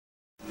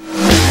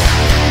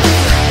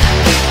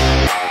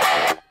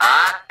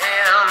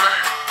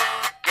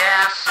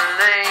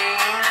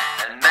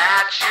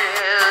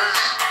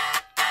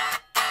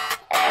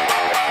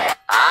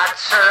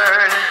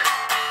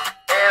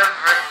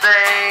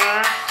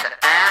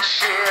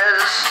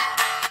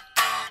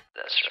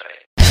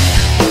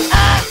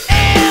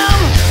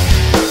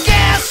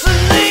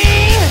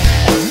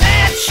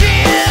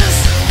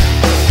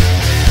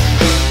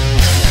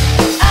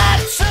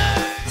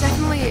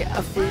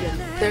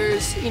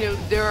know,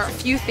 there are a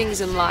few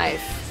things in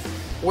life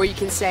where you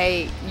can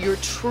say you're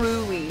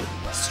truly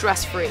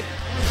stress-free.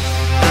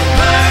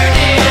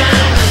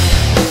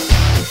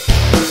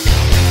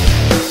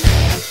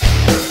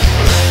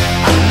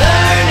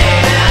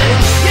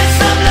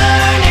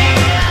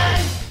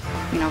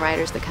 You know,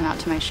 riders that come out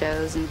to my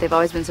shows, and they've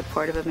always been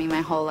supportive of me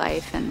my whole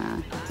life,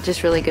 and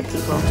just really good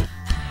people.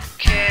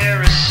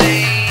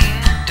 Kerosene,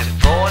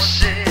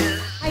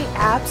 divorces. I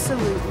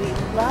absolutely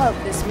love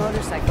this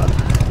motorcycle.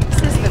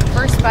 This is the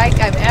first bike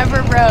I've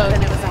ever rode,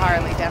 and it was a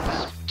Harley,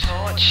 definitely.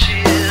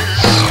 Torches.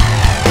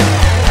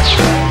 That's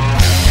right.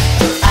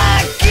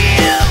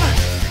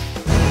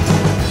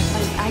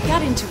 I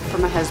got into it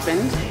from my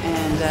husband,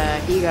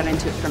 and he got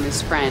into it from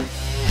his friend.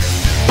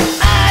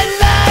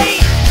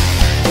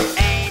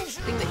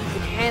 Thing that you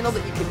can handle,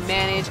 that you can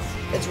manage,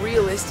 that's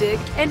realistic,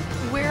 and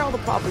wear all the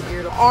proper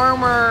gear, the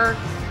armor,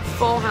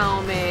 full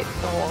helmet,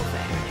 the whole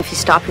thing. If you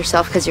stop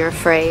yourself because you're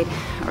afraid,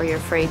 or you're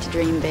afraid to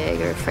dream big,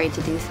 or afraid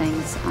to do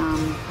things,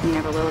 you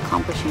never will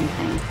accomplish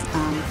anything.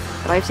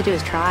 What all you have to do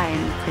is try,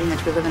 and pretty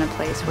much we live in a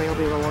place where you'll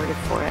be rewarded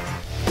for it.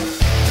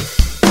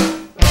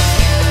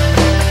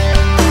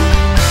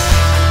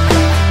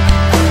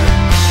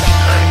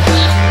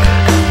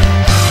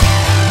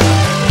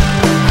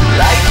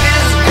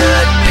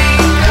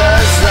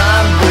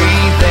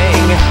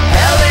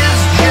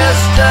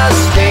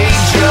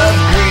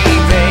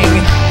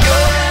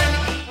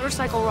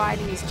 Motorcycle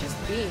riding is just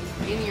being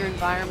in your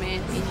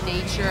environment, in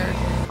nature,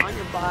 on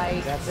your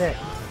bike. That's it.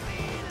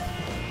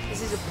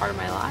 This is a part of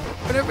my life.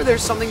 Whenever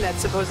there's something that's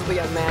supposedly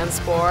a man's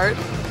sport,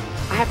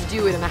 I have to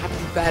do it and I have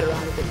to be better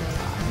at it than they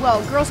are.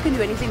 Well, girls can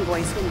do anything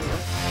boys can do.